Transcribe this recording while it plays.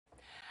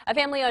A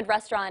family-owned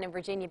restaurant in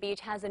Virginia Beach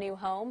has a new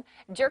home.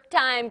 Jerk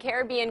Time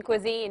Caribbean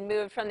Cuisine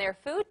moved from their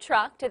food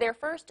truck to their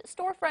first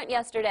storefront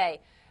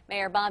yesterday.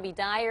 Mayor Bobby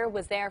Dyer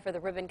was there for the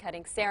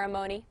ribbon-cutting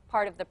ceremony.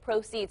 Part of the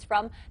proceeds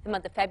from the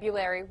month of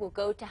February will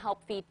go to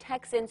help feed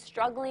Texans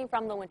struggling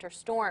from the winter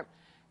storm.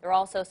 They're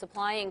also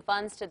supplying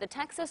funds to the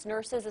Texas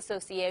Nurses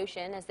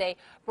Association as they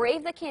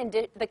brave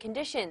the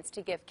conditions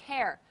to give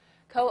care.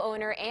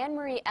 Co-owner Anne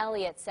Marie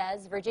Elliott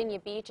says Virginia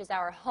Beach is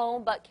our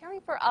home, but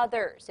caring for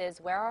others is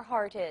where our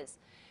heart is.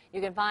 You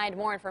can find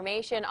more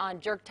information on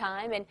Jerk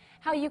Time and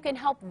how you can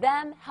help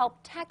them help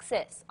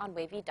Texas on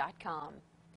wavy.com.